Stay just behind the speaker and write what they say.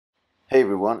Hey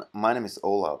everyone, my name is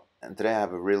Olav, and today I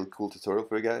have a really cool tutorial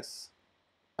for you guys.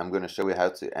 I'm going to show you how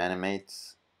to animate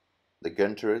the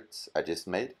gun turret I just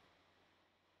made.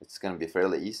 It's going to be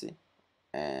fairly easy,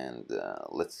 and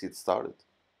let's get started.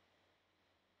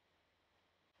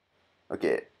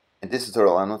 Okay, in this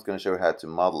tutorial I'm not going to show you how to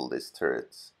model this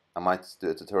turret. I might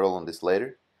do a tutorial on this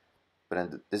later, but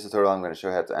in this tutorial I'm going to show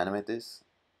you how to animate this.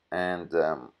 And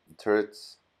the turret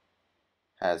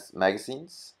has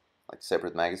magazines, like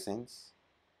separate magazines.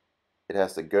 It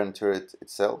has the gun turret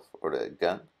itself, or the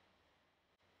gun.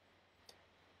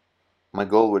 My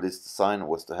goal with this design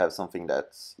was to have something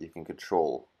that you can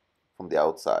control from the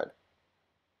outside.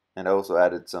 And I also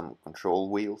added some control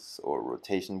wheels or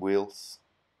rotation wheels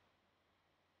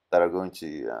that are going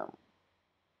to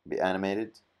be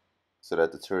animated so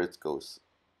that the turret goes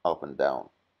up and down,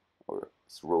 or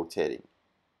it's rotating.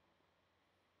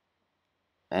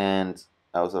 And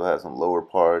I also have some lower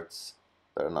parts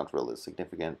that are not really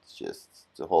significant,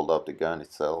 just to hold up the gun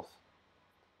itself.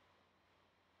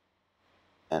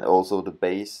 And also the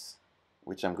base,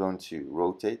 which I'm going to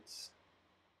rotate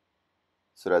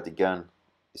so that the gun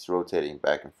is rotating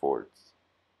back and forth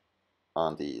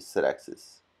on the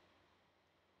z-axis.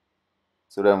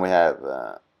 So then we have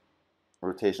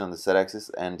rotation on the z-axis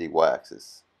and the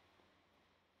y-axis.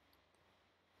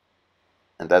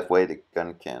 And that way the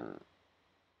gun can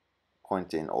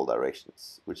point in all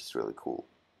directions, which is really cool.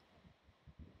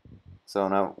 So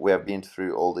now we have been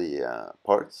through all the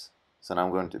parts. So now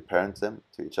I'm going to parent them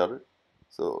to each other.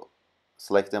 So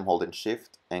select them holding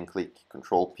Shift and click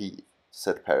Control P to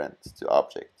set parent to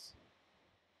objects.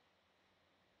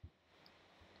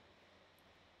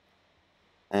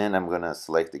 And I'm gonna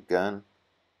select the gun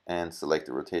and select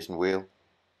the rotation wheel,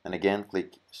 and again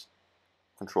click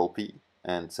Control P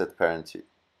and set parent to.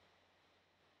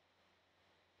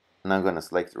 And I'm gonna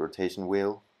select the rotation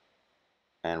wheel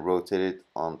and rotate it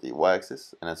on the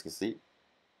y-axis, and as you can see,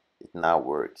 it now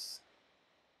works.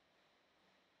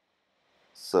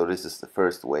 So this is the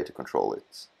first way to control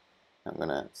it. I'm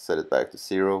gonna set it back to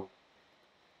 0,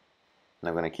 and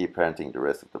I'm gonna keep parenting the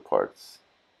rest of the parts.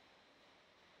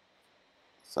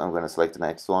 So I'm gonna select the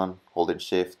next one, holding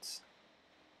Shift,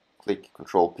 click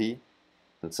Control P,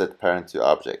 and set parent to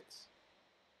objects.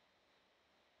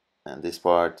 And this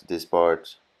part,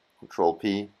 Control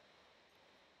P,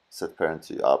 set parent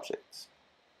to objects.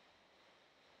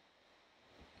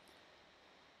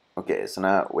 Okay, so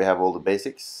now we have all the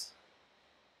basics,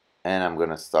 and I'm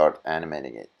gonna start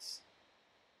animating it.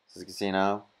 So as you can see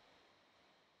now,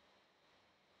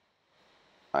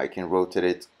 I can rotate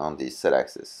it on the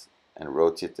z-axis and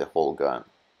rotate the whole gun.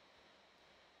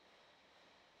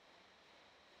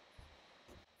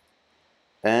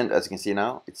 And as you can see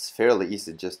now, it's fairly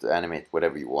easy just to animate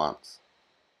whatever you want.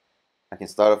 I can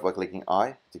start off by clicking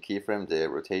I to keyframe the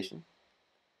rotation,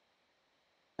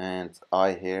 and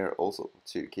I here also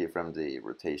to keyframe the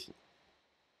rotation.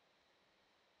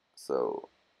 So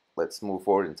let's move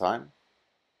forward in time.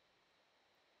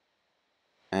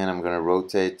 And I'm gonna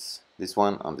rotate this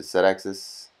one on the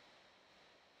z-axis,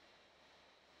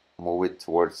 move it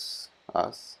towards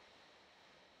us,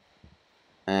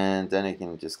 and then you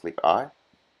can just click I.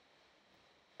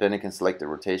 Then you can select the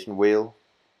rotation wheel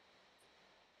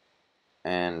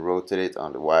and rotate it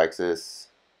on the y-axis,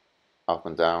 up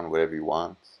and down, whatever you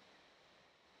want.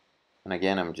 And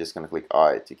again, I'm just gonna click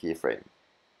I to keyframe.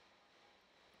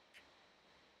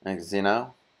 And you can see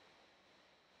now,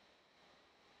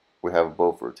 we have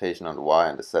both rotation on the y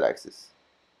and the z-axis.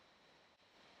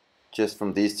 Just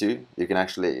from these two, you can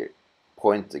actually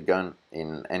point the gun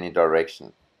in any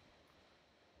direction.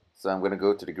 So I'm going to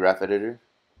go to the graph editor,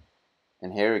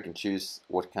 and here you can choose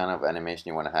what kind of animation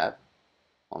you want to have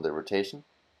on the rotation.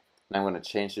 And I'm going to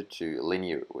change it to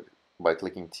linear by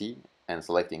clicking T and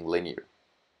selecting linear.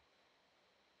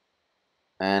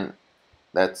 And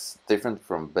that's different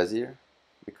from Bezier,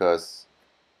 because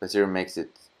Bezier makes it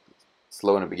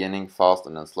slow in the beginning, fast,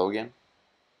 and then slow again.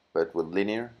 But with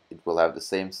linear, it will have the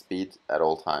same speed at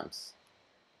all times.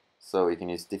 So you can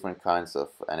use different kinds of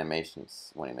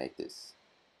animations when you make this,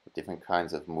 different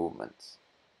kinds of movements.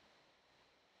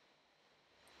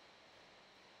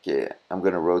 Okay, I'm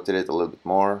going to rotate it a little bit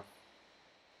more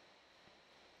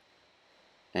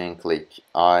and click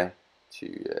I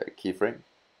to keyframe.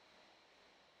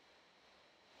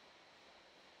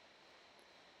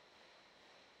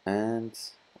 And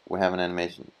we have an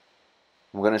animation.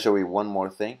 I'm going to show you one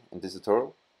more thing in this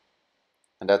tutorial,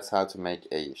 and that's how to make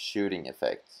a shooting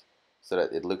effect so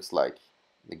that it looks like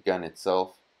the gun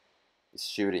itself is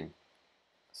shooting.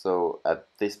 So at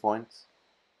this point,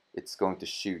 it's going to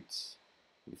shoot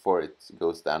before it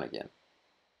goes down again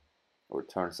or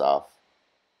turns off.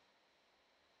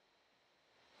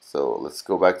 So let's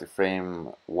go back to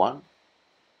frame 1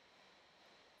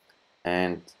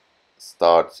 and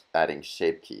start adding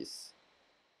shape keys,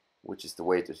 which is the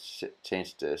way to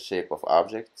change the shape of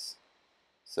objects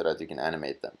so that you can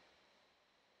animate them.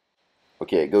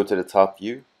 Okay, go to the top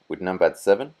view with numpad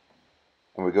 7,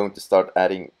 and we're going to start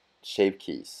adding shape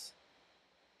keys.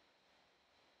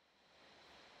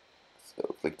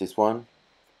 So click this one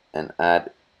and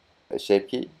add a shape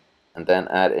key, and then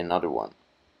add another one,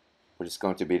 which is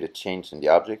going to be the change in the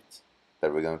object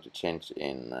that we're going to change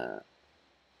in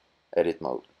edit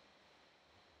mode.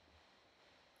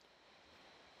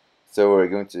 So we're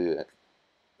going to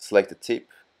select the tip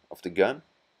of the gun.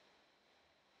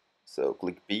 So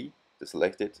click B to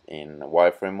select it in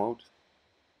wireframe mode.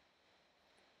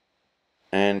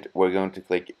 And we're going to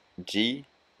click G,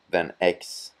 then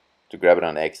X to grab it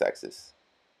on the X-axis.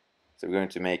 So we're going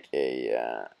to make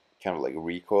a kind of like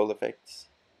recoil effect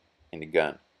in the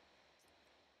gun.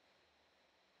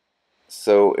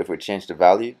 So if we change the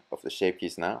value of the shape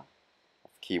keys now,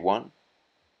 of key 1,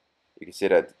 you can see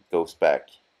that it goes back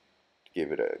to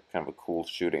give it a kind of a cool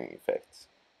shooting effect.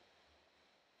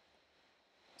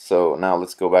 So now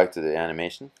let's go back to the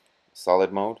animation,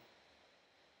 solid mode,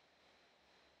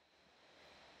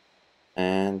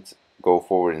 and go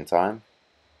forward in time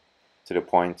to the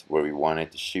point where we want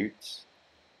it to shoot.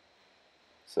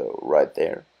 So right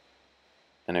there.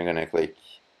 And I'm going to click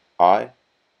I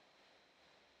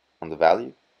on the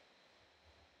value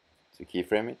to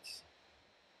keyframe it.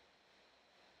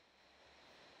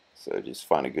 So just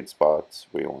find a good spot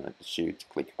where you want it to shoot,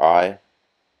 click I.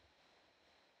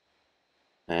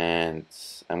 And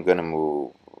I'm going to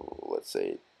move, let's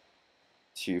say,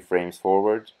 2 frames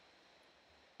forward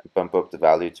and bump up the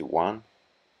value to 1.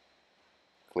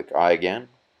 Click I again.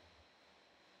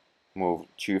 Move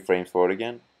 2 frames forward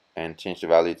again and change the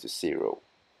value to 0.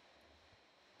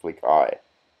 Click I.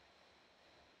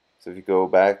 So if you go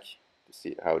back to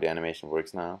see how the animation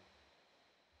works now,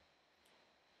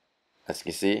 as you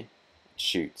can see, it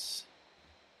shoots.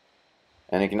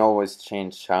 And you can always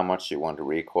change how much you want the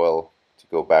recoil to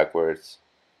go backwards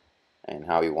and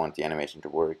how you want the animation to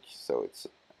work. So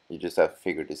you just have to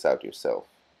figure this out yourself.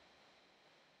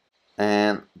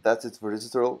 And that's it for this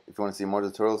tutorial. If you want to see more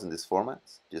tutorials in this format,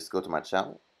 just go to my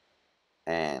channel.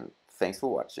 And thanks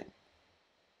for watching.